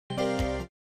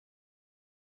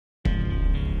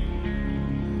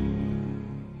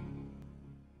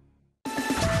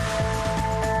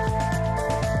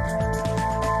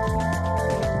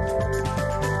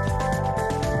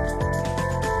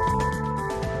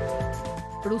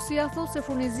Rusia thot se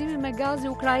furnizimi me gaz i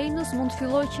Ukrainës mund të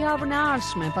fillojë javën e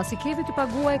ardhshme, pasi Kievi të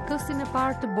paguajë këstin e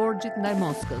parë të borxhit ndaj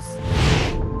Moskës.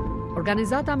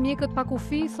 Organizata Mjekët pa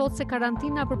kufi thot se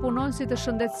karantina për punonësit e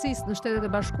shëndetësisë në Shtetet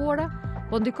e Bashkuara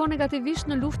po ndikon negativisht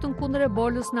në luftën kundër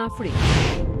ebolës në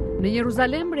Afrikë. Në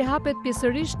Jeruzalem rihapet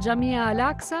pjesërisht xhamia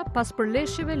Al-Aqsa pas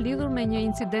përleshjeve lidhur me një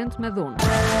incident me dhunë.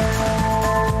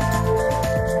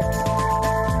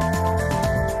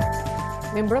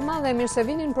 Mirëmbrëma dhe mirë se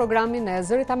vini në programin e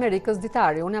Zërit Amerikës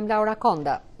Ditari. Unë jam Laura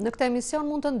Konda. Në këtë emision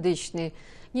mund të ndiqni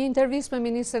një intervistë me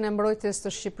Ministrin e Mbrojtjes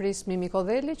të Shqipërisë Mimi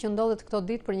Kodheli, që ndodhet këto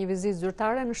ditë për një vizitë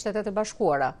zyrtare në Shtetet e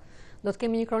Bashkuara. Do të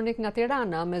kemi një kronik nga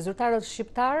Tirana me zyrtarët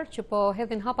shqiptar që po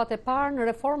hedhin hapat e parë në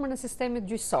reformën e sistemit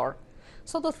gjyqësor.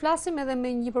 Sot do të flasim edhe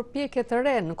me një përpjekje të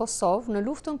re në Kosovë në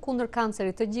luftën kundër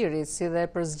kancerit të gjirit, si dhe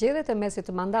për zgjedhjet e mesit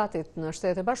të mandatit në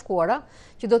Shtetet e Bashkuara,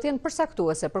 që do të jenë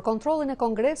përcaktuese për kontrollin e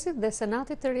Kongresit dhe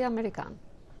Senatit të ri amerikan.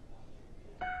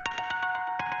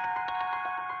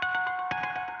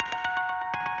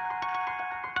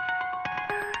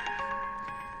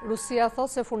 Rusia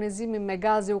thot se furnizimi me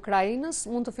gaz i Ukrainës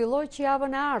mund të fillojë që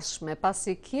javën e ardhshme,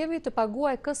 pasi Kievi të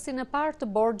paguajë këstin e parë të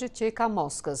borxhit që i ka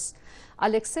Moskës.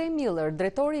 Aleksej Miller,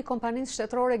 drejtori i kompanisë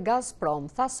shtetërore Gazprom,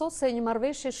 tha sot se një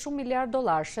marrëveshje shumë miliard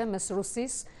dollarësh mes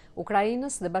Rusisë,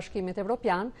 Ukrainës dhe Bashkimit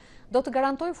Evropian do të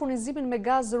garantojë furnizimin me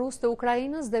gaz rus të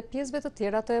Ukrainës dhe pjesëve të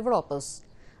tjera të Evropës.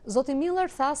 Zoti Miller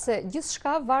tha se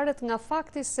gjithçka varet nga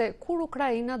fakti se kur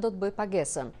Ukraina do të bëjë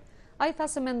pagesën. Ai tha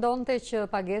se mendonte që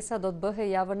pagesa do të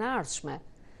bëhej javën e ardhshme.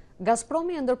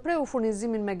 Gazpromi e ndërpreu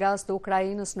furnizimin me gaz të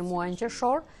Ukrainës në muajin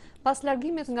qershor, pas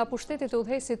largimit nga pushteti të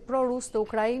udhëheqësit pro-rus të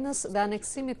Ukrainës dhe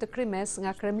aneksimit të Krimes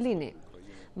nga Kremlini.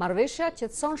 Marrëveshja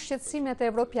qetëson shqetësimet e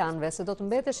evropianëve se do të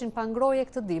mbeteshin pa ngrohje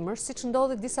këtë dimër, siç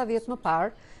ndodhi disa vjet më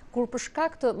parë, kur për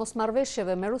shkak të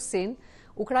mosmarrëveshjeve me Rusinë,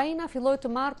 Ukraina filloi të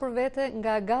marrë për vete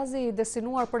nga gazi i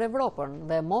destinuar për Evropën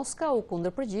dhe Moska u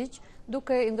kundërpërgjigj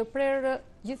duke i ndërprerë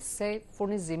gjithsej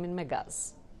furnizimin me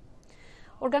gaz.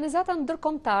 Organizata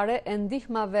ndërkombëtare e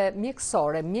ndihmave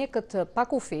mjekësore, Mjekët pa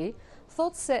kufi,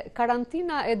 thot se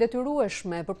karantina e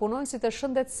detyrueshme për punonësit e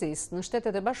shëndetësisë në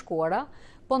Shtetet e Bashkuara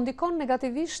po ndikon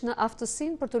negativisht në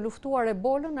aftësinë për të luftuar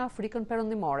ebolën në Afrikën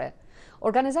Perëndimore.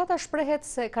 Organizata shprehet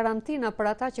se karantina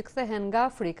për ata që kthehen nga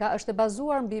Afrika është e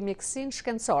bazuar mbi mjekësinë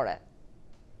shkencore.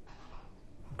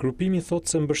 Grupimi thot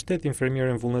se mbështet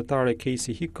infermieren vullnetare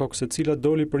Casey Hickox, e cila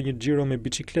doli për një xhiro me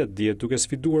biçikletë dje, duke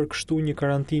sfiduar kështu një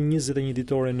karantinë 21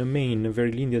 ditore në Maine, në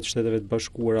verlindjet e Shteteve të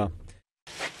Bashkuara.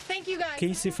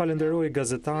 Casey falenderoi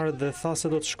gazetarët dhe tha se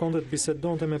do të shkonte të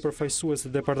bisedonte me përfaqësues të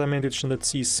Departamentit të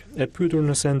Shëndetësisë. E pyetur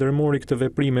nëse ndërmori këtë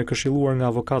veprim e këshilluar nga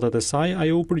avokatët e saj,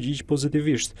 ajo u përgjigj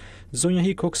pozitivisht. Zonja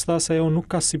Hickox tha se ajo nuk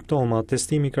ka simptoma,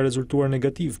 testimi ka rezultuar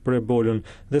negativ për ebolën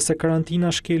dhe se karantina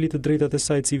shkeli të drejtat e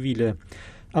saj civile.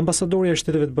 Ambasadorja e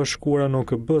Shteteve të Bashkuara në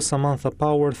OKB, Samantha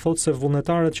Power, thot se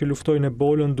vullnetarët që luftojnë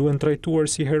ebolën duhen trajtuar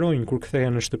si heronj kur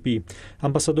kthehen në shtëpi.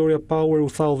 Ambasadorja Power u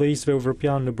tha udhëheqësve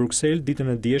evropian në Bruksel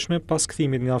ditën e dieshme pas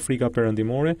kthimit nga Afrika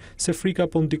Perëndimore se frika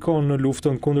po ndikon në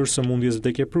luftën kundër sëmundjes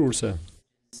vdekjeprurse.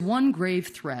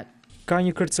 Ka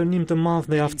një kërcënim të madh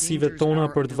ndaj aftësive tona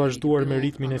për të vazhduar me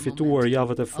ritmin e fituar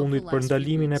javët e fundit për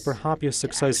ndalimin e përhapjes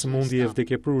së kësaj sëmundjeje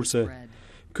vdekjeprurse.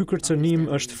 Ky kërcënim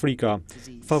është frika.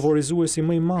 Favorizuesi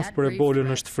më i madh për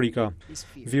ebolën është frika.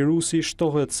 Virusi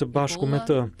shtohet së bashku me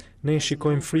të. Ne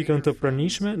shikojmë frikën të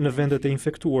pranishme në vendet e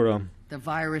infektuara.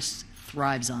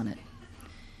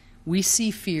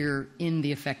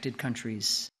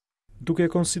 Duke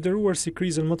konsideruar si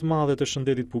krizën më të madhe të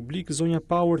shëndetit publik, zonja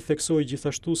Power theksoi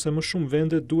gjithashtu se më shumë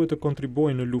vende duhet të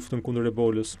kontribuojnë në luftën kundër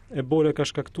ebolës. Ebola ka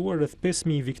shkaktuar rreth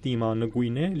 5000 viktima në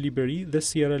Guiné, Liberi dhe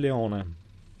Sierra Leone.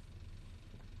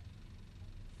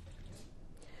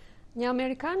 Një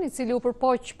Amerikan i cili u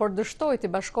përpoq por dështoi të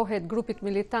bashkohet grupit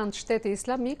militant Shteti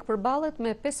Islamik përballet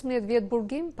me 15 vjet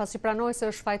burgim pasi pranoi se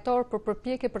është fajtor për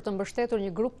përpjekje për të mbështetur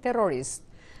një grup terrorist.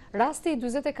 Rasti i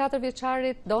 44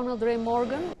 vjeçarit Donald Ray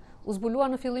Morgan u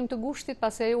zbulua në fillim të gushtit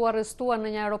pasi ai u arrestua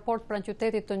në një aeroport pranë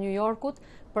qytetit të New Yorkut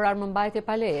për armëmbajtje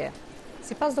pa leje.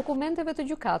 Sipas dokumenteve të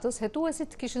gjykatës,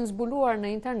 hetuesit kishin zbuluar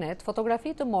në internet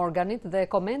fotografi të Morganit dhe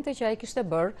komente që ai kishte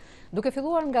bërë, duke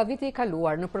filluar nga viti i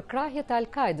kaluar në përkrahjet e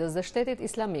Al-Qaidës dhe Shtetit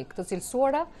Islamik, të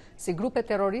cilësuara si grupe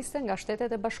terroriste nga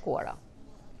Shtetet e Bashkuara.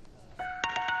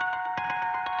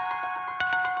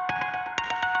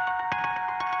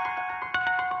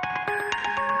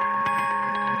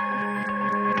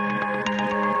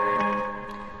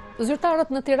 Zyrtarët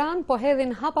në Tiranë po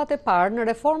hedhin hapat e parë në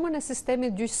reformën e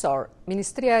sistemit gjyqësor.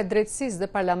 Ministria e Drejtësisë dhe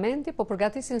Parlamenti po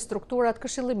përgatisin strukturat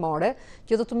këshillimore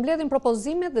që do të mbledhin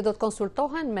propozimet dhe do të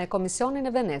konsultohen me Komisionin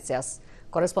e Venecias.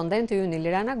 Korrespondenti ynë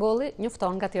Liliana Golli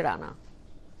njofton nga Tirana.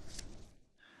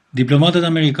 Diplomatët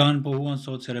amerikanë pohuan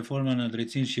sot se reforma në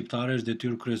drejtsinë shqiptare është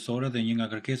detyrë kryesore dhe një nga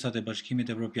kërkesat e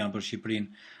Bashkimit Evropian për Shqipërinë.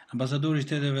 Ambasadori i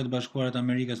Shteteve të Bashkuara të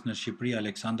Amerikës në Shqipëri,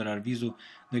 Aleksandar Arvizu,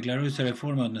 deklaroi se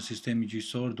reformat në sistemin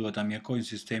gjyqësor duhet ta mjekojnë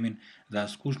sistemin dhe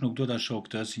askush nuk duhet ta shohë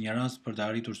këtë si një rast për të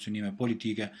arritur synime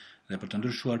politike dhe për të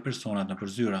ndryshuar personat në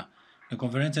përzyra. Në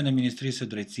konferencën e Ministrisë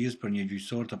së Drejtësisë për një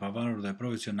gjyqësor të pavarur dhe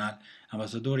profesional,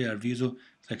 ambasadori Arvizu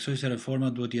theksoi se reforma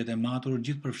duhet të jetë e matur,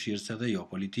 gjithëpërfshirëse dhe jo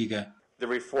politike. The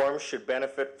reform should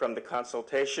benefit from the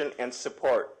consultation and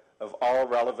support of all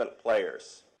relevant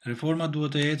players. Reforma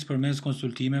duhet të ecë përmes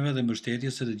konsultimeve dhe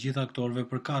mbështetjes së të gjithë aktorëve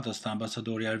përkatës, tha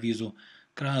ambasadori Arvizu.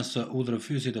 Krahas së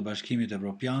udhërfysit të Bashkimit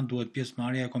Evropian, duhet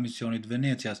pjesëmarrja e Komisionit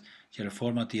Venecias, që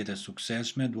reforma të jetë e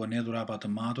suksesshme, duhet hedhur hapa të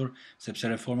matur, sepse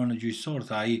reforma në gjyqësor,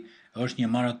 tha ai, është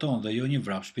një maraton dhe jo një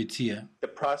vrap shpejtësie.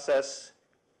 The process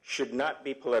should not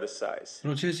be politicized.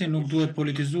 Procesi nuk duhet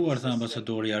politizuar, tha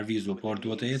ambasadori Arvizu, por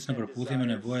duhet të ecë në përputhje me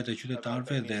nevojat e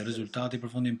qytetarëve dhe rezultati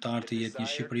përfundimtar të jetë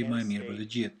një Shqipëri më e mirë për të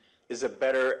gjithë. Is a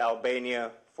better Albania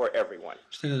for everyone.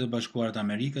 Shtetet e Bashkuara të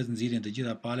Amerikës nxirrin të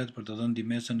gjitha palët për të dhënë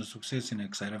ndihmën në suksesin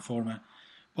e kësaj reforme.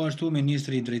 Po ashtu,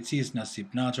 ministri i Drejtësisë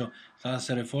Nasip Nacho tha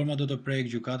se reforma do të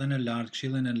prejkë gjykatën e lartë,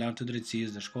 Këshillin e lartë të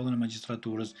drejtësisë dhe shkollën e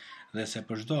magjistraturës dhe se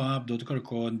për çdo hap do të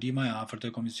kërkohet ndihma e afërt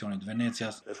e Komisionit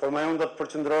Venecias. Reforma jonë do të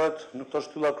përqendrohet në këto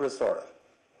shtylla kryesore: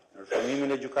 në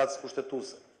reformimin e gjykatës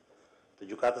kushtetuese,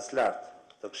 të gjykatës lartë,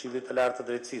 të Këshillit të lartë të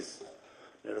drejtësisë,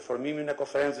 në reformimin e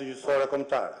konferencës gjyqësore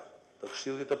kombëtare, të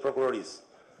Këshillit të prokurorisë,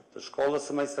 të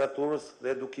shkollës së magjistraturës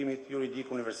dhe edukimit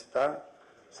juridik universitar,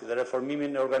 si dhe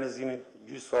reformimin e organizimit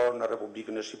gjyqësor në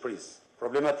Republikën e Shqipërisë.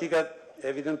 Problematikat e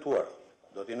evidentuar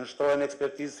do t'i nështrohen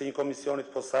ekspertizë së një komisionit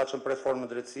posaçëm për reformën e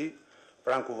drejtësisë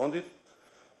pranë kuvendit,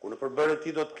 ku në përbërje e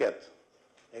tij do të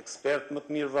ketë ekspert më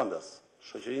të mirë vendas,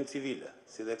 shoqërinë civile,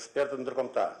 si dhe ekspertët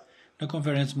ndërkombëtar. Në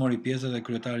konferencë mori pjesë edhe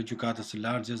kryetari i gjykatës së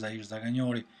lartë Zair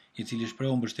Zaganjori, i cili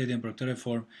shprehu mbështetjen për këtë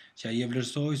reformë që ai e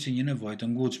vlerësoi si një nevojë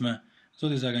të ngutshme.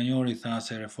 Zoti Zaganjori tha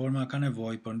se reforma ka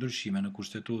nevojë për ndryshime në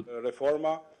kushtetutë.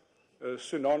 Reforma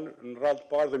synon në radhë të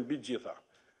parë dhe mbi gjitha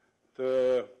të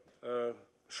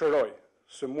shëroj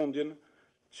sëmundjen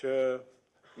që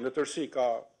në tërësi ka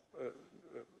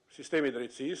sistemi i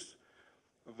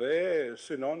drejtësisë dhe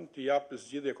synon të japë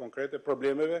zgjidhje konkrete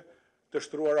problemeve të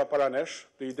shtruara para nesh,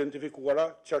 të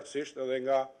identifikuara qartësisht edhe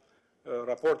nga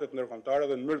raportet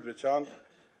ndërkombëtare dhe në mënyrë të veçantë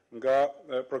nga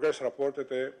progres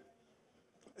raportet e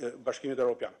Bashkimit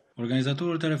Evropian.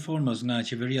 Organizatorët e reformës nga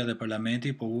qeveria dhe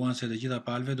parlamenti pohuan se të gjitha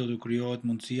palëve do të krijohet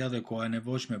mundësia dhe koha e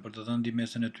nevojshme për të dhënë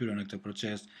ndihmën e tyre në këtë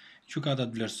proces.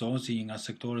 Gjykatat vlerësohen si një nga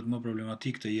sektorët më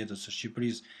problematik të jetës së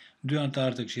Shqipërisë. 2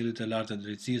 anëtarë të Këshillit të lartë të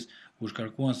drejtësisë u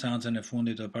shkarkuan seancën e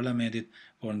fundit të parlamentit,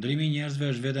 por ndrimi i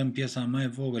njerëzve është vetëm pjesa më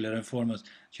e vogël e reformës,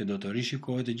 që do të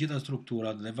rishikojë të gjitha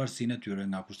strukturat dhe varësinë e tyre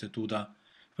nga kushtetuta.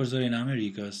 Për Zërin e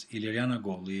Amerikës, Iliriana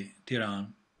Golli, Tiranë.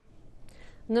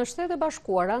 Në Shtetet e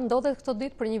Bashkuara ndodhet këtë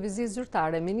ditë për një vizitë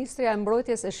zyrtare Ministrja e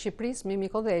Mbrojtjes e Shqipërisë Mimi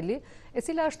Kodeli, e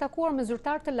cila është takuar me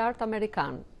zyrtar të lartë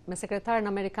amerikan, me sekretarin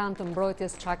amerikan të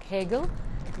mbrojtjes Chuck Hagel,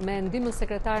 me ndihmën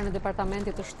sekretaren e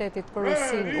Departamentit të Shtetit për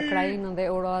Rusinë, Ukrainën dhe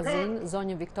Euroazinë,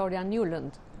 zonjën Victoria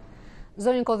Newland.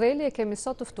 Zonjën Kodeli e kemi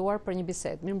sot të ftuar për një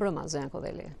bisedë. Mirëmbrëma, zonjën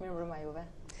Kodeli. Mirëmbrëma juve.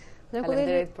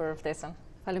 Faleminderit për ftesën.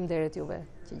 Faleminderit juve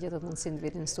që gjetët mundësinë të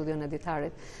vini në studion e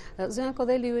Ditarit. Zonja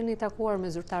Kodeli, ju jeni takuar me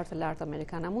zyrtar të lartë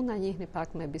amerikanë. A mund na njihni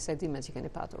pak me bisedimet që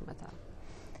keni patur me ta?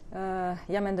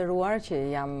 Jam e nderuar që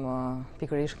jam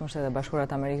pikërisht në Shtetet e Bashkuara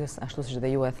të Amerikës, ashtu siç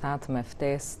dhe ju e thatë, me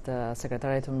ftesë të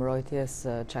sekretarit të mbrojtjes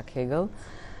Chuck Hagel,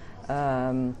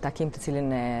 takim të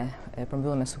cilin e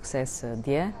përmbyllëm me sukses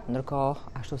dje,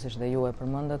 ndërkohë ashtu siç dhe ju e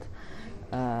përmendët,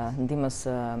 ndihmës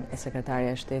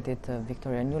sekretarja e shtetit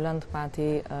Victoria Newland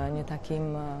pati një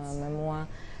takim me mua,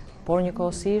 por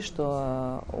njëkohësisht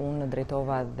unë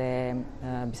drejtova dhe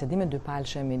bisedime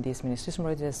dypalëshe midis Ministrisë së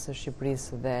Mbrojtjes së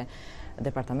Shqipërisë dhe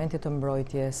Departamentit të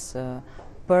Mbrojtjes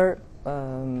për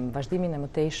vazhdimin e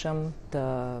mëtejshëm të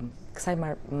kësaj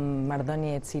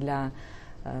marrëdhënie e cila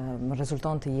më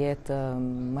rezulton të jetë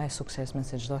më e suksesshme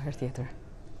se çdo herë tjetër.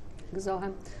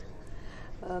 Gëzohem.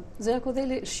 Zonja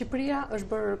Kodeli, Shqipëria është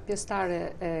bërë pjesëtare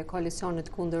e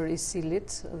koalicionit kundër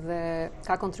ISIL-it dhe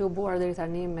ka kontribuar deri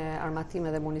tani me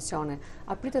armatime dhe municione.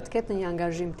 A pritet të ketë një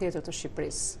angazhim tjetër të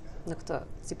Shqipërisë në këtë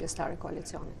si pjesëtare e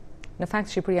koalicionit? Në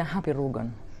fakt, Shqipëria hapi rrugën.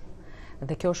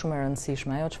 Dhe kjo shumë e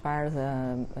rëndësishme. Ajo çfarë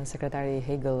sekretari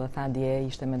Hegel tha dje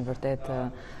ishte me të vërtetë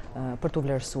për t'u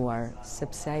vlerësuar,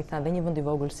 sepse ai tha dhe një vend i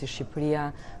vogël si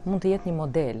Shqipëria mund të jetë një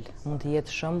model, mund të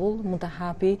jetë shembull, mund të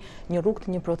hapi një rrugë të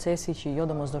një procesi që jo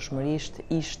domosdoshmërisht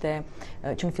ishte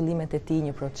që në fillimet e tij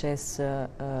një proces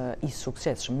i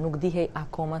suksesshëm. Nuk dihej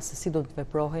akoma se si do të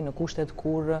veprohej në kushtet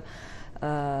kur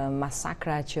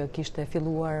masakra që kishte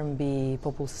filluar mbi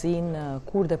popullsinë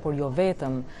kurde, por jo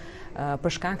vetëm,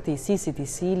 për shkak të ISIS-it,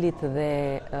 ISIL-it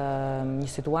dhe një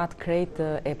situatë krejt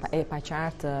e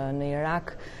paqartë në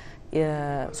Irak,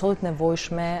 sollit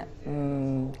nevojshme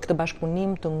këtë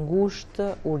bashkëpunim të ngushtë,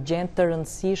 urgjent, të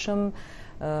rëndësishëm,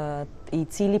 i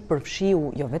cili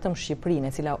përfshiu jo vetëm Shqipërinë,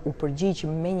 e cila u përgjigj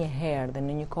menjëherë dhe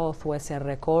në një kohë thuajse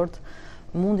rekord,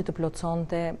 mundi të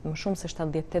plotësonte më shumë se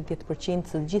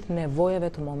 70-80% të gjithë nevojave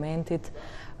të momentit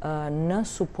në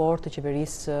suport të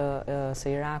qeverisë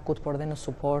së Irakut, por dhe në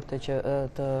suport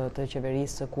të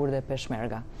qeverisë kurde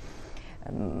peshmerga.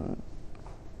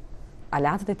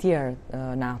 Aleatët e tjerë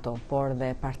NATO, por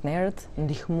dhe partnerët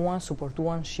ndihmuan,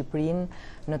 suportuan Shqipërinë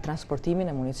në transportimin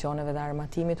e municioneve dhe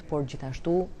armatimit, por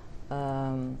gjithashtu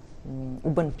u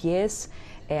bën pjesë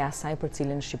e asaj për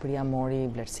cilën Shqipëria mori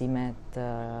vlerësime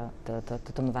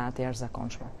të mëdha të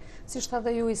jashtëzakonshme. Si shta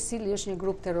dhe ju, ISIL-i është një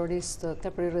grup terrorist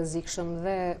tepër i rrezikshëm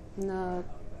dhe në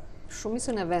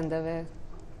shumicën e vendeve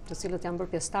të cilët janë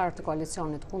bërë pjesëtar të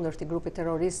koalicionit kundër këtij grupi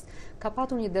terrorist, ka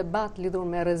patur një debat lidhur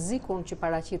me rrezikun që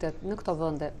paraqitet në këto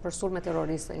vende për sulme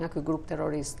terroriste nga ky grup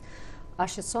terrorist. A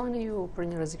shqetësoheni ju për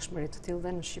një rrezikshmëri të tillë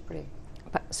dhe në Shqipëri?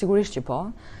 Sigurisht që po.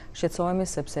 Shqetësohemi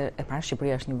sepse e para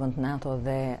Shqipëria është një vend NATO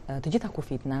dhe të gjitha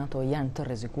kufit NATO janë të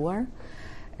rrezikuar.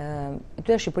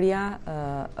 Shqipëria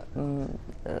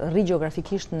rri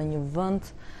gjeografikisht në një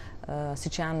vend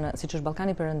siç është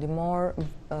Ballkani Perëndimor,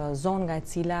 zonë nga e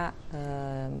cila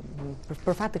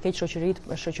për fat të keq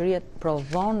shoqëria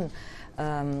prodhon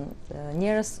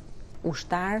njerëz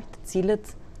ushtar të cilët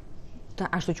të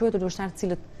ashtu quajtur ushtar të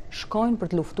cilët shkojnë për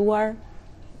të luftuar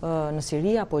në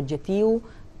Siri apo Gjetiu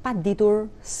pa ditur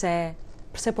se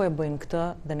pse po e bëjnë këtë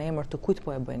dhe në emër të kujt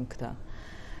po e bëjnë këtë.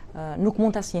 Nuk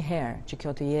mund asnjëherë që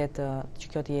kjo të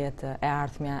jetë e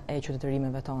ardhmja e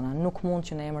qytetërimeve tona. Nuk mund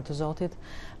që në emër të Zotit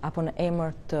apo në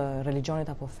emër të religionit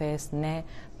apo fesë ne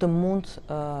të mund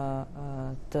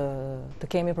të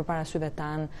kemi përpara syve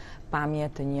tan pamje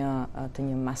të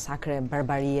një masakre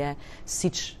barbarie,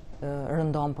 siç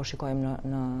rëndom po shikojmë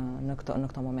në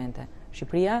këto momente.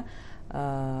 Shqipëria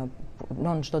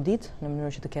non çdo ditë në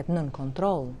mënyrë që të ketë nën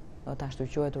kontroll të ashtu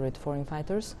quajturit foreign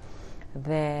fighters,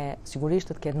 dhe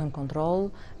sigurisht të ketë nën kontroll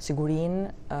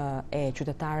sigurinë e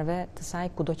qytetarëve të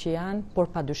saj kudo që janë, por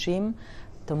padyshim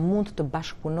të mund të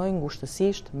bashkëpunojë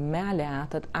ngushtësisht me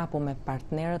aleatët apo me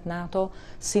partnerët NATO,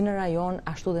 si në rajon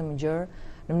ashtu dhe më gjerë,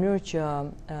 në mënyrë që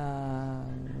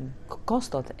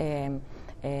kostot e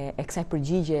kësaj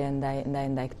përgjigje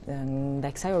ndaj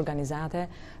kësaj organizate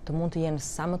të mund të jenë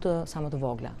sa më të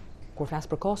vogla. Kur flas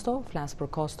për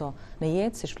kosto në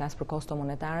jetë, siç flas për kosto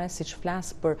monetare, siç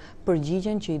flas për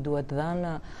përgjigjen që i duhet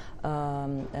dhënë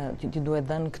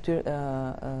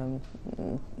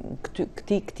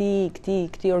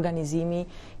këtij organizimi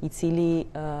i cili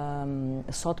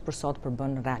sot për sot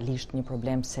përbën realisht një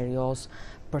problem serioz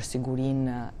për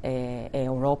sigurinë e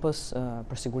Europës,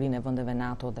 për sigurinë e vendeve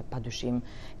NATO dhe padyshim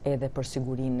edhe për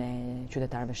sigurinë e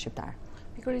qytetarëve shqiptar.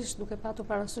 Pikërisht duke patur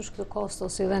parasysh këtë kosto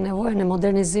si dhe nevojën e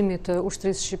modernizimit të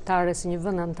ushtrisë shqiptare si një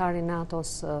vend antar i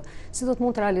NATO-s, si do të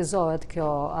mund të realizohet kjo?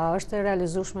 A është e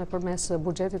realizueshme përmes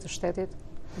buxhetit të shtetit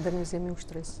modernizimi i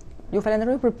ushtrisë? Ju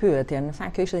falenderoj për pyetjen. Në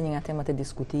fakt kjo ishte një nga temat e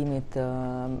diskutimit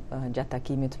gjatë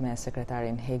takimit me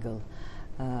sekretarin Hegel.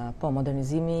 Po,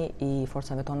 modernizimi i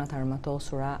forcave tona të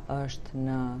armatosura është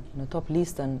në top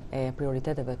listën e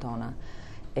prioriteteve tona.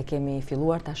 E kemi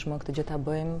filluar tashmë këtë gjë ta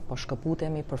bëjmë, po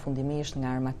shkëputemi përfundimisht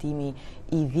nga armatimi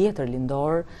i 10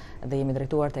 lindor dhe jemi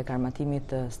drejtuar tek armatimi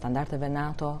të standardeve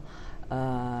NATO.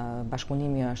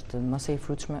 Bashkëpunimi është më së i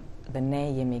frutshme dhe ne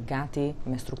jemi gati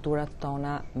me strukturat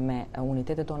tona, me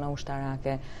unitetet tona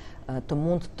ushtarake, të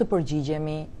mund të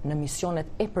përgjigjemi në misionet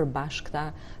e përbashkëta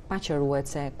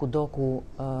paqëruese kudo ku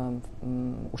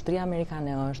ushtria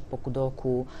amerikane është, po kudo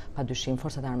ku padyshim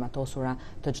forcat armatosura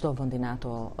të çdo vendi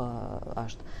NATO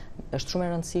është. Është shumë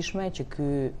e rëndësishme që ky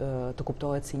të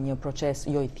kuptohet si një proces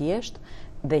jo i thjeshtë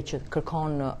dhe që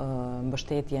kërkon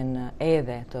mbështetjen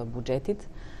edhe të buxhetit.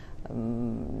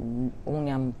 Unë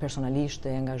jam personalisht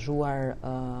e angazhuar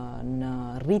në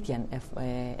rritjen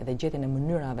dhe gjetjen e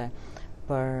mënyrave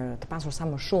për të pasur sa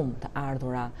më shumë të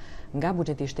ardhura nga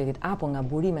buxheti i shtetit apo nga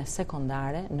burime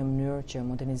sekondare në mënyrë që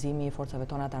modernizimi i forcave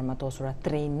tona të armatosura,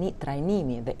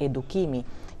 trajnimi dhe edukimi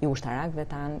i ushtarakëve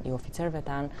tanë, i oficerëve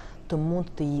tanë të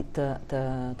mund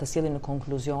të sjellin në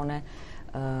konkluzione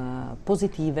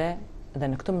pozitive dhe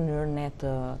në këtë mënyrë ne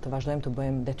të vazhdojmë të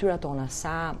bëjmë detyrat tona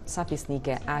sa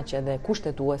fisnike, aq edhe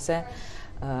kushtetuese,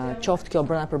 qoftë kjo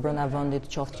brenda vendit,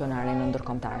 qoftë kjo në arenën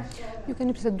ndërkombëtare. Ju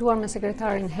keni biseduar me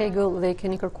sekretarin Hegel dhe i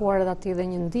keni kërkuar edhe atij dhe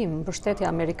një ndihmë mbështetje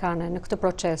amerikane në këtë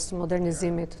proces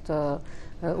modernizimit të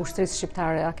ushtrisë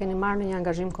shqiptare. A keni marrë një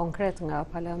angazhim konkret nga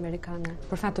pala amerikane?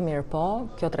 Për fat të mirë, po,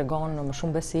 kjo tregon më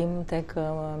shumë besim tek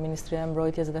Ministria e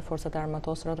Mbrojtjes dhe Forcat e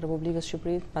Armatosura të Republikës së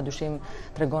Shqipërisë, padyshim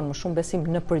tregon më shumë besim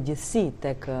në përgjithësi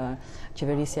tek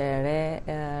qeverisja e re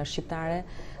shqiptare.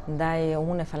 Ndaj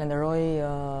unë e falenderoj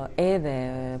edhe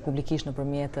publikisht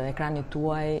nëpërmjet ekranit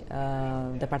tuaj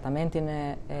Departamentin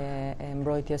e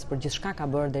Mbrojtjes për gjithçka ka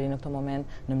bërë deri në këtë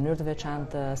moment, në mënyrë të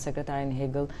veçantë sekretarin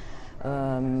Hegel,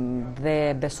 dhe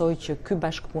besoj që ky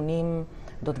bashkëpunim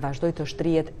do të vazhdoj të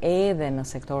shtrihet edhe në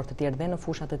sektor të tjerë dhe në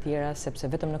fusha të tjera, sepse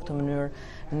vetëm në këtë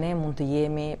mënyrë ne mund të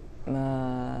jemi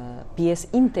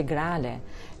pjesë integrale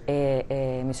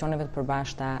e misioneve të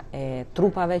përbashkëta, e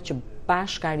trupave që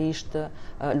bashkarisht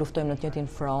luftojmë në të njëjtin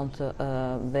front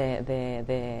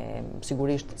dhe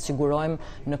sigurisht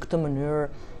sigurojmë në këtë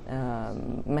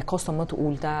mënyrë me kosto më të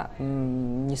ulta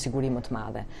një siguri më të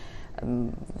madhe.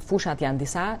 Fushat janë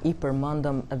disa, i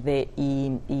përmendëm dhe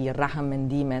i rrahëm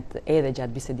mendimet edhe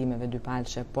gjatë bisedimeve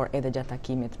dypalëshe, por edhe gjatë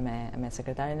takimit me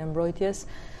sekretarin e Mbrojtjes.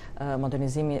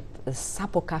 Modernizimi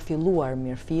sapo ka filluar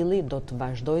mirëfilli, do të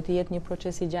vazhdojë të jetë një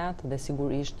proces i gjatë dhe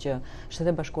sigurisht që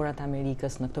Shtetet Bashkuara të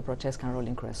Amerikës në këtë proces kanë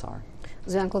rolin kryesor.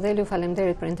 Zëjan Kodheliu,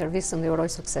 faleminderit për intervistën dhe uroj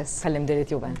sukses.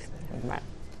 Faleminderit juve.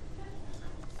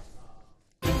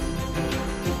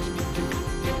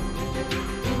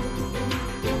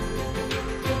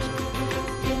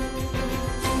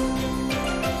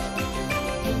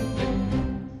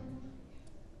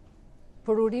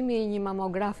 Përurimi i një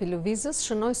mamografi lëvizës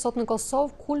shënoi sot në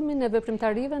Kosovë kulmin e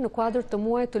veprimtarive në kuadër të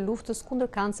muajit të luftës kundër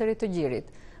kancerit të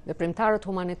gjirit. Veprimtarët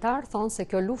humanitar thonë se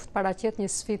kjo luftë paraqet një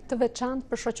sfidë të veçantë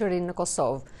për shoqërinë në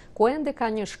Kosovë, ku ende ka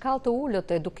një shkallë të ulët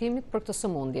të edukimit për këtë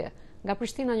sëmundje. Nga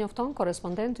Prishtina njofton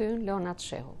korrespondenti ynë Leonat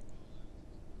Shehu.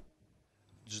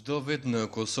 Çdo vit në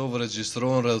Kosovë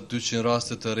regjistrohen rreth 200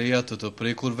 raste të reja të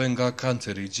prekurve nga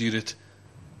kanceri i gjirit.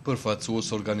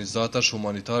 Përfaqësues organizatash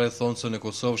humanitare thonë se në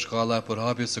Kosovë shkalla e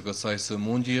përhapjes së kësaj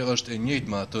sëmundje është e njëjtë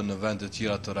me atë në vende të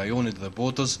tjera të rajonit dhe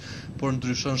botës, por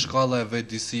ndryshon shkalla e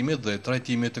vetëdijësimit dhe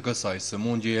trajtimit të kësaj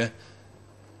sëmundjeje.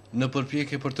 Në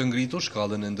përpjekje për të ngritur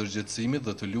shkallën e ndërgjegjësimit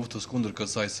dhe të luftës kundër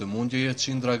kësaj sëmundjeje,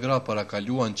 qindra gra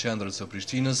parakaluan qendrës së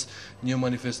Prishtinës një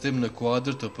manifestim në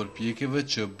kuadër të përpjekjeve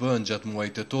që bën gjatë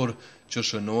muajit tetor, që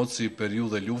shënohet si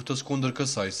periudhë luftës kundër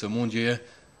kësaj sëmundjeje.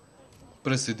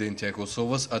 Presidentja e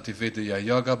Kosovës, Atifete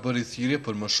Jajaga, bëri thirrje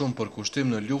për më shumë përkushtim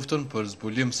në luftën për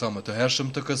zbulim sa më të hershëm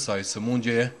të kësaj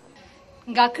sëmundjeje.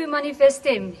 Nga ky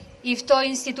manifestim, i ftoj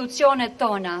institucionet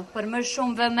tona për më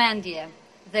shumë vëmendje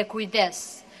dhe kujdes,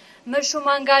 më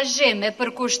shumë angazhim e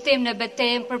përkushtim në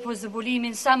betejën për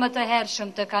zbulimin sa më të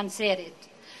hershëm të kancerit,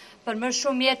 për më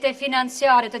shumë mjete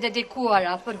financiare të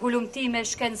dedikuara për hulumtime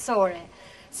shkencore,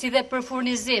 si dhe për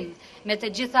furnizim me të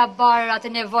gjitha barrat e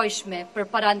nevojshme për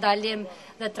parandalim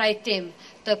dhe trajtim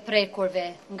të prekurve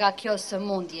nga kjo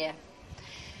sëmundje.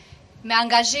 Me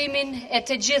angazhimin e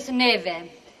të gjithë neve,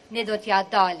 ne do t'ja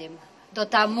dalim, do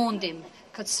t'a mundim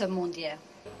këtë sëmundje.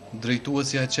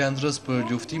 Drejtuesja e qendrës për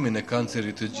luftimin e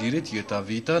kancerit të gjirit, Jeta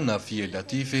Vita, Nafie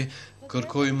Latifi,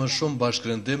 kërkoi më shumë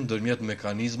bashkërendim ndërmjet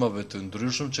mekanizmave të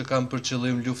ndryshëm që kanë për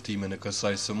qëllim luftimin e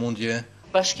kësaj sëmundje.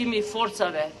 Bashkimi i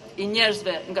forcave, i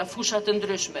njerëzve nga fushat të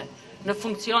ndryshme, në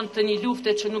funksion të një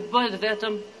lufte që nuk bëhet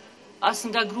vetëm as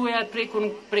nga gruaja e prekur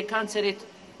prej kancerit,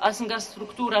 as nga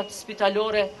strukturat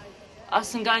spitalore,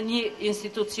 as nga një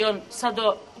institucion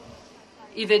sado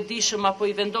i vetëdijshëm apo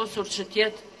i vendosur që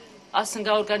tjetë, as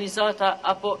nga organizata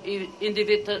apo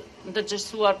individ të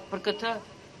ndërgjegjësuar për këtë,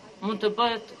 mund të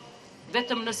bëhet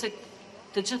vetëm nëse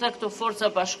të gjitha këto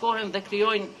forca bashkohen dhe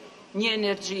krijojnë një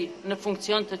energji në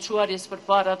funksion të quarjes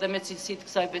përpara dhe me cilësi të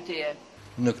kësaj betejë.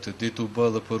 Në këtë ditë u bë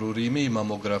dhe përurimi i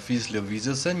mamografisë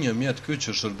lëvizëse, një mjet ky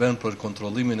që shërben për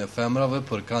kontrollimin e femrave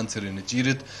për kancerin e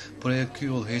gjirit, por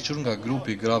ky udhëhequr nga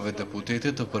grupi i grave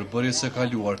deputetit të përbërjes së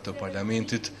kaluar të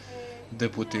parlamentit.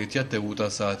 Deputetja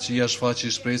Teuta Saaqia shfaqi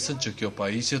shpresën që kjo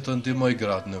pajisje të ndihmojë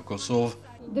gratë në Kosovë.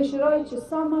 Dëshiroj që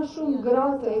sa më shumë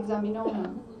gratë të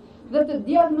egzaminohen dhe të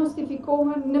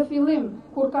diagnostifikohen në fillim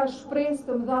kur ka shpresë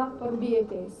të mëdha për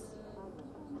mbijetesë.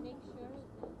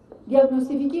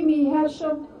 Diagnostifikimi i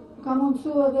hershëm ka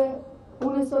mundësu edhe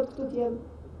unë sot këtu t'jem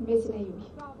mesin e juaj.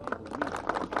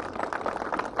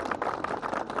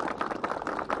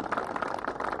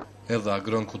 Edhe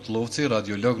Agron Kutlovci,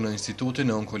 radiolog në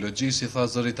Institutin e Onkologjisë, i tha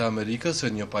Zërit e Amerikës se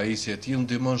një pajisje e tillë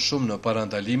ndihmon shumë në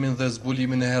parandalimin dhe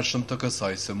zbulimin e hershëm të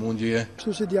kësaj sëmundjeje.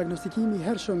 Kështu që diagnostikimi i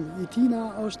hershëm i tina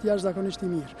është jashtëzakonisht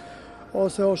i mirë.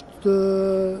 Ose është,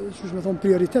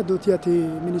 prioritet do t'jetë i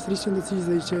Ministrisë së Shëndetësisë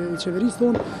dhe i qeverisë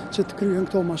tonë që të kryhen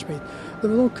këto më shpejt.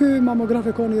 Domethënë ky mamograf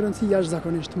ka një rëndësi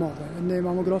jashtëzakonisht të madhe. Ne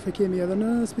mamografe kemi edhe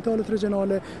në spitalet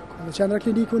regionale, në qendra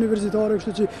klinike universitare,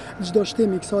 kështu që çdo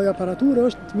shtim i kësaj aparature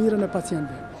është të mirën e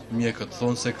pacientëve. Mjekët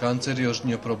thonë se kanceri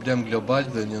është një problem global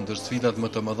dhe një ndër sfidat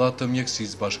më të mëdha të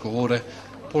mjekësisë bashkëkohore,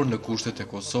 por në kushtet e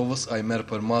Kosovës ai merr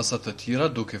për masa të tjera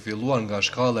duke filluar nga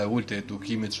shkalla e ulët e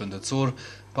edukimit shëndetësor,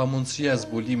 pamundësia e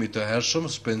zbulimit të hershëm,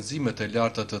 shpenzimet e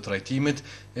larta të trajtimit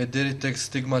e deri tek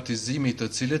stigmatizimi të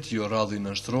cilët ju rradhin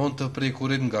nështrohen të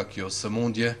prekurit nga kjo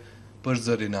sëmundje. Për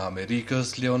Zërin e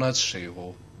Amerikës, Leonard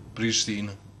Shehu,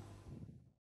 Prishtinë.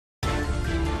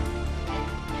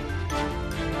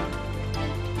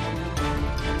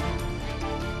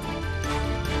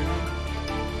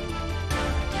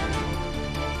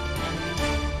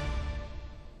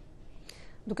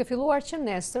 Duke filluar që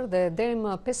nesër dhe deri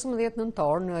më 15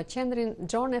 nëntor në qendrin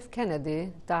John F. Kennedy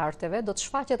të arteve do të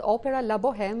shfaqet opera La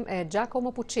Bohème e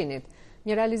Giacomo Puccinit,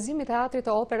 një realizim i teatrit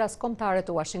të operas kombëtare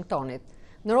të Washingtonit.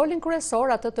 Në rolin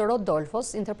kryesor atë të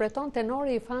Rodolfos interpreton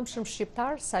tenori i famshëm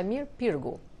shqiptar Samir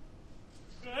Pirgu.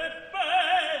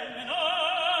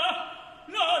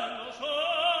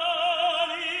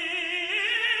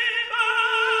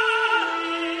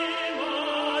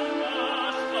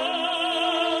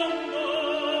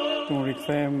 Unë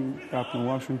rikthehem prapë në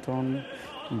Washington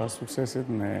mbas suksesit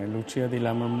me Lucia di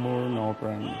Lammermoor në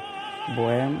operën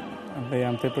Bohème dhe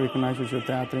jam tepër i kënaqur që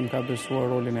teatri më ka besuar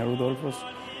rolin e Rudolfos,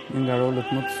 një nga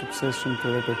rolet më të suksesshëm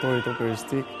të repertorit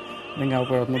operistik dhe nga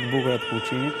operat më të bukura të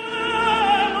Puccinit.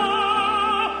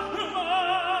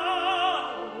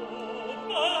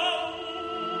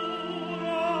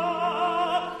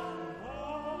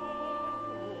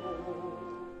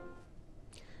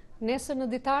 Nesër në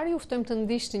Ditari u ftojmë të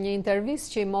ndiqni një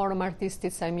intervistë që i morëm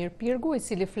artistit Samir Pirgu, i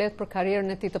cili flet për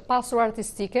karrierën e tij të pasur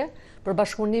artistike, për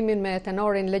bashkëpunimin me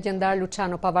tenorin legjendar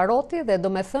Luciano Pavarotti dhe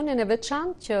domethënien e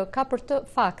veçantë që ka për të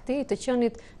fakti i të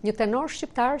qenit një tenor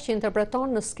shqiptar që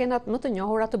interpreton në skenat më të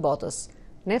njohura të botës.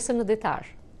 Nesër në Ditar.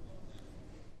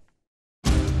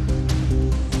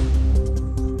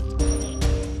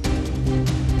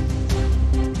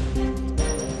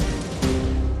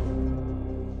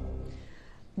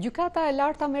 Gjykata e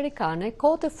lartë amerikane,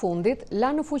 kohët e fundit,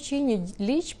 la në fuqi një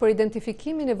ligj për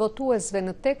identifikimin e votuesve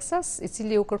në Teksas, i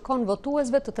cili u kërkon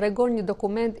votuesve të tregojnë një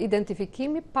dokument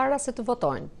identifikimi para se të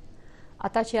votojnë.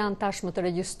 Ata që janë tashmë të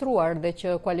regjistruar dhe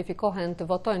që kualifikohen të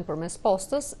votojnë përmes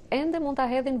postës, ende mund ta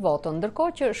hedhin votën,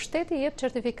 ndërkohë që shteti jep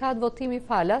certifikat votimi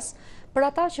falas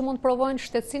për ata që mund provojnë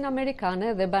shtetësinë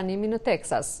amerikane dhe banimin në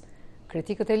Teksas.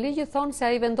 Kritikët e ligjit thonë se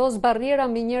ai vendos barriera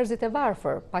mbi njerëzit e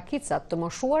varfër, pakicat të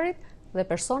moshuarit dhe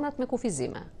personat me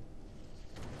kufizime.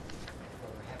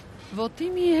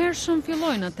 Votimi i hershëm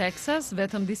filloi në Teksas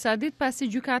vetëm disa ditë pasi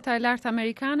gjykata e lartë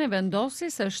amerikane vendosi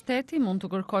se shteti mund të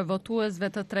kërkojë votuesve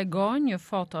të tregojnë një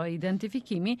foto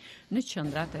identifikimi në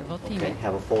qendrat e votimit.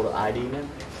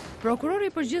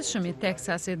 Prokurori i përgjithshëm i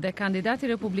Teksasit dhe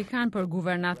kandidati republikan për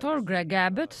guvernator Greg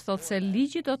Abbott thotë se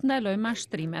ligji do të ndalojë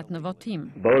mashtrimet në votim.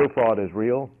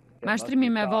 Mashtrimi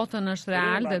me votën është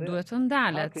real dhe duhet të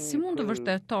ndalet. Si mund të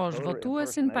vërtetosh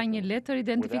votuesin pa një letër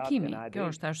identifikimi? Kjo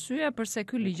është arsyeja pse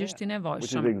ky ligj është i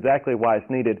nevojshëm.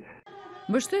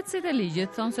 Mbështetësit e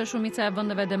ligjit thonë se shumica e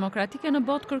vendeve demokratike në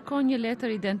botë kërkon një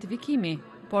letër identifikimi,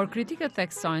 por kritikët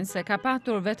theksojnë se ka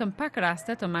patur vetëm pak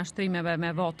raste të mashtrimeve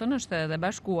me votën në Shtetet e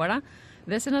Bashkuara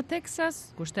dhe se në Teksas,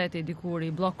 ku shteti dikur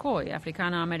i bllokoi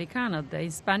afrikano-amerikanët dhe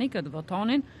hispanikët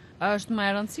votonin, është më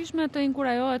e rëndësishme të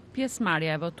inkurajohet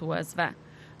pjesëmarrja e votuesve.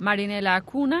 Marinela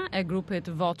Acuna e grupit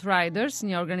Vote Riders,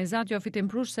 një organizatë jo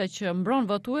fitimprurse që mbron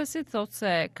votuesit, thotë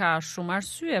se ka shumë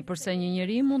arsye pse një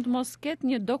njeri mund mos ketë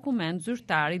një dokument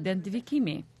zyrtar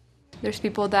identifikimi. There's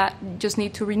people that just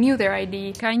need to renew their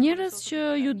ID. Ka njerëz që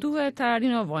ju duhet ta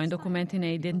rinovojnë dokumentin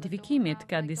e identifikimit,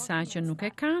 ka disa që nuk e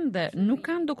kanë dhe nuk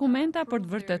kanë dokumenta për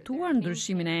të vërtetuar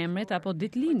ndryshimin e emrit apo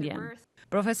ditëlindjen.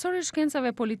 Profesori i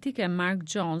shkencave politike Mark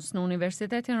Jones në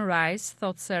Universitetin Rice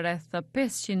thotë se rreth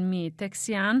 500.000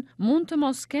 teksian mund të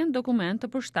mos kenë dokument të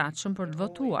përshtatshëm për të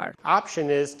votuar.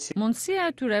 Mundësia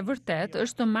e tyre vërtet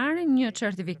është të marrin një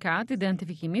certifikat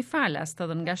identifikimi falas të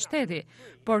dhënë nga shteti,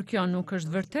 por kjo nuk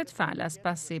është vërtet falas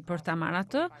pasi për ta marrë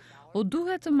atë u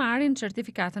duhet të marrin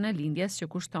certifikatën e lindjes që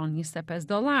kushton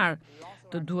 $25.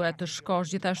 Të duhet të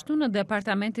shkosh gjithashtu në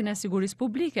Departamentin e Sigurisë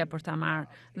Publike për ta marrë,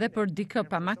 dhe për dikë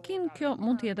pa makinë kjo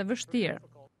mund të jetë vështirë.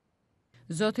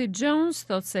 Zoti Jones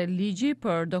thot se ligji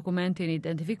për dokumentin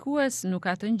identifikues nuk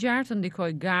ka të ngjarë të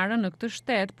ndikojë garën në këtë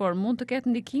shtet, por mund të ketë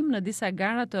ndikim në disa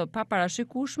gara të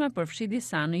paparashikueshme përfshi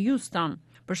disa në Houston.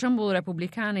 Për shembull,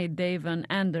 republikani Davon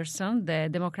Anderson dhe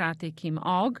demokrati Kim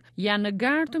Ogg janë në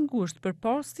garë të ngushtë për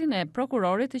postin e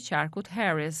prokurorit të qarkut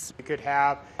Harris.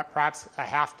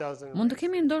 Mund të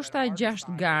kemi ndoshta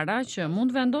 6 gara që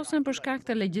mund vendosen për shkak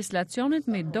të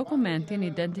legjislacionit me dokumentin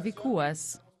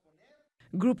identifikues.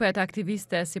 Grupet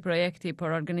aktiviste si projekti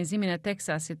për organizimin e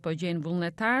Teksasit po gjejnë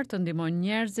vullnetar të ndihmojnë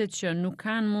njerëzit që nuk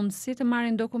kanë mundësi të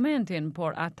marrin dokumentin,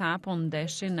 por ata po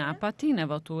ndeshin në apatinë e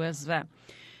votuesve.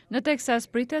 Në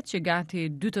Teksas pritet që gati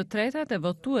 2/3 e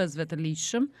votuesve të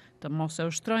ligjshëm të mos e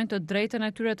ushtrojnë të drejtën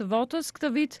e tyre të votës këtë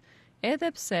vit,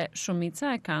 edhe pse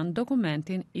shumica e kanë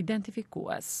dokumentin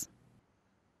identifikues.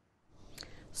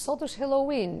 Sot është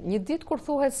Halloween, një ditë kur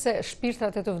thuhet se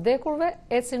shpirtrat e të vdekurve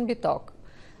ecin mbi tokë.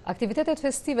 Aktivitetet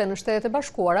festive në Shtetet e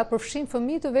Bashkuara përfshin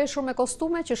fëmijë të veshur me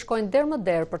kostume që shkojnë der më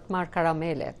der për të marrë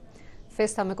karamele.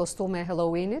 Festa me kostume e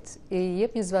Halloweenit i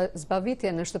jep një zbavitje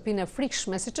në shtëpinë e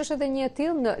frikshme, siç është edhe një e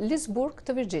tillë në Leesburg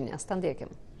të Virginias. Ta ndjekim.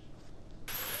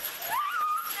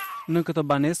 Në këtë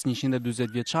banesë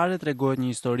 140 vjeçare tregohet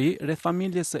një histori rreth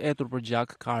familjes së etur për gjak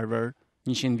Carver.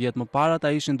 100 vjet më parë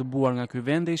ata ishin dëbuar nga ky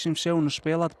vend dhe ishin fshehur në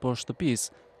shpellat poshtë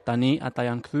shtëpisë. Tani ata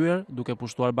janë kthyer duke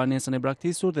pushtuar banesën e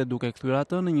braktisur dhe duke kthyer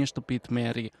atë në një shtëpi të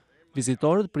merri.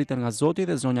 Vizitorët priten nga zoti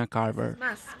dhe zonja Carver.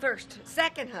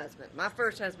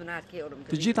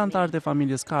 Të gjithë anëtarët e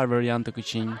familjes Carver janë të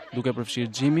këqinj, duke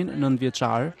përfshirë Jimin, 9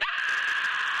 vjeçar,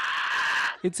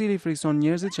 i cili frikson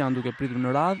njerëzit që janë duke pritur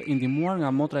në radhë, i ndihmuar nga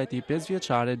motra e tij 5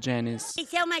 vjeçare Janice.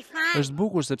 Është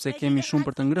bukur sepse kemi shumë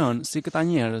për të ngrënë, si këta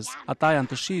njerëz. Ata janë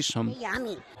të shijshëm.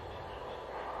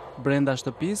 Brenda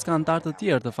shtëpisë ka anëtar të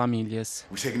tjerë të familjes.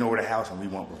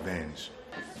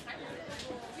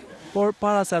 Por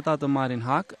para se ata të marrin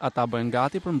hak, ata bëjnë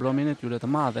gati për mbrëmjen e tyre të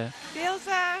madhe.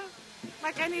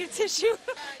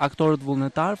 Aktorët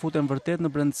vullnetar futen vërtet në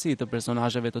brendësi të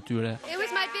personazheve të tyre.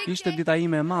 Ishte dita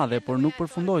ime e madhe, por nuk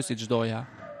përfundoi siç doja.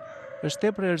 Është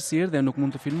tepër errësirë dhe nuk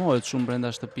mund të filmohet shumë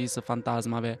brenda shtëpisë së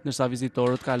fantazmave, ndërsa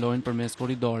vizitorët kalojnë përmes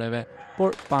korridoreve.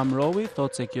 Por Pam Rowe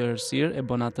thotë se kjo errësirë e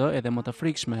bën atë edhe më të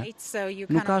frikshme.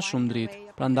 Nuk ka shumë dritë,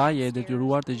 prandaj je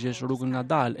detyruar të gjesh rrugën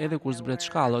ngadalë edhe kur zbret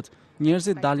shkallët.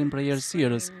 Njerëzit dalin prej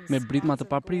errësirës me britma të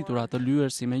papritura të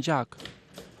lyer si me gjak.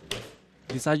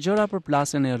 Disa gjëra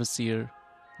përplasen në errësirë,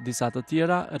 disa të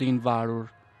tjera rinë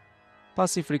varur.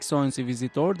 Pasi friksojnë si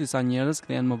vizitor, disa njerëz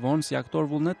kthehen më vonë si aktor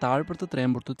vullnetar për të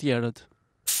trembur të tjerët.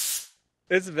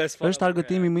 Është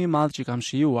argëtimi më i madh që kam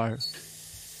shijuar.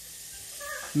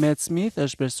 Matt Smith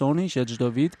është personi që çdo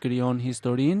vit krijon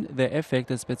historinë dhe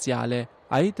efekte speciale.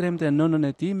 Ai tremte nënën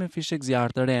e tij me fishek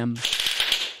zjarr të rem.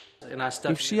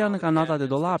 I fshija në kanatat e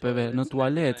dollapeve, në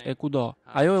tualet e kudo.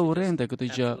 Ajo e urrente këtë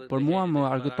gjë, por mua më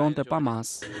argëtonte pa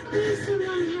mas.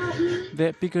 Dhe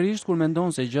pikërisht kur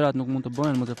mendon se gjërat nuk mund të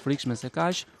bëhen më të frikshme se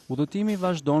kaq, udhëtimi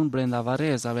vazhdon brenda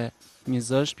varrezave. Një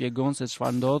zë shpjegon se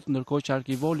çfarë ndodh ndërkohë që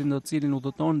arkivoli në të cilin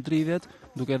udhëton dridhet,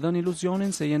 duke dhënë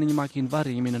iluzionin se jeni një makinë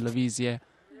varrimi në lëvizje.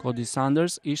 Cody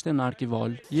Sanders ishte në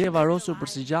arkivol. Je varrosur për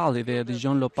sigjalli dhe e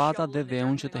dëgjon lopatat dhe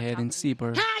dheun që të hedhin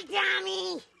sipër.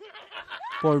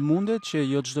 Por mundet që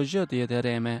jo çdo gjë të jetë e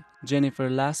reme. Jennifer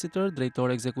Lassiter,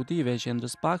 drejtore ekzekutive e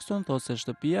qendrës Paxton, thotë se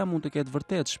shtëpia mund të ketë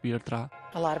vërtet shpirtra.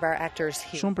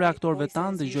 Shumë prej aktorëve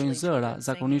tanë dëgjojnë zëra,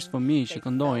 zakonisht fëmijë që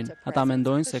këndojnë. Ata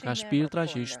mendojnë se ka shpirtra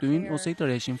që i shtyjnë ose i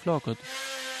tërheqin flokët.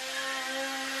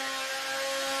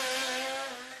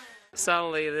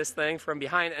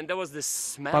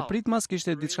 Papritmas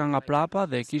kishte diçka nga prapa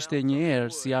dhe kishte një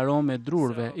erë si aromë e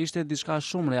drurve, ishte diçka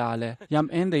shumë reale. Jam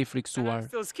ende i friksuar.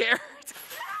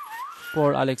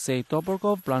 Por Aleksej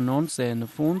Toporkov pranon se në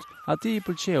fund atij i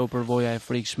pëlqeu përvoja e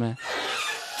frikshme.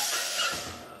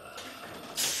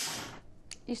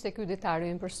 Ishte ky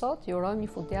Ditari për sot, ju urojmë një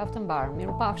fundjavë të mbarë.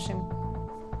 Mirupafshim.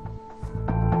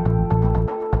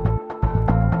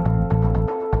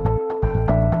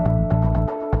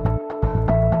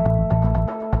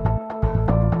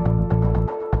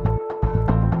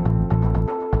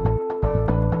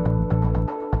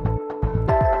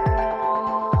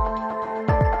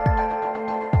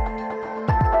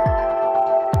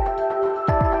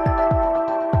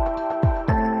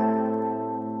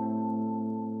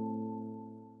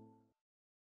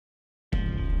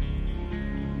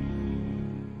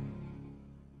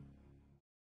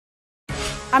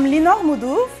 I'm Linor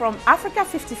Moudou from Africa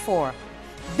 54.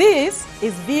 This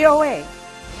is VOA.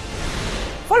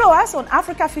 follow us on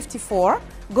Africa 54.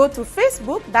 Go to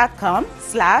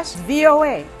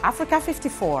facebook.com/VOA Africa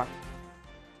 54.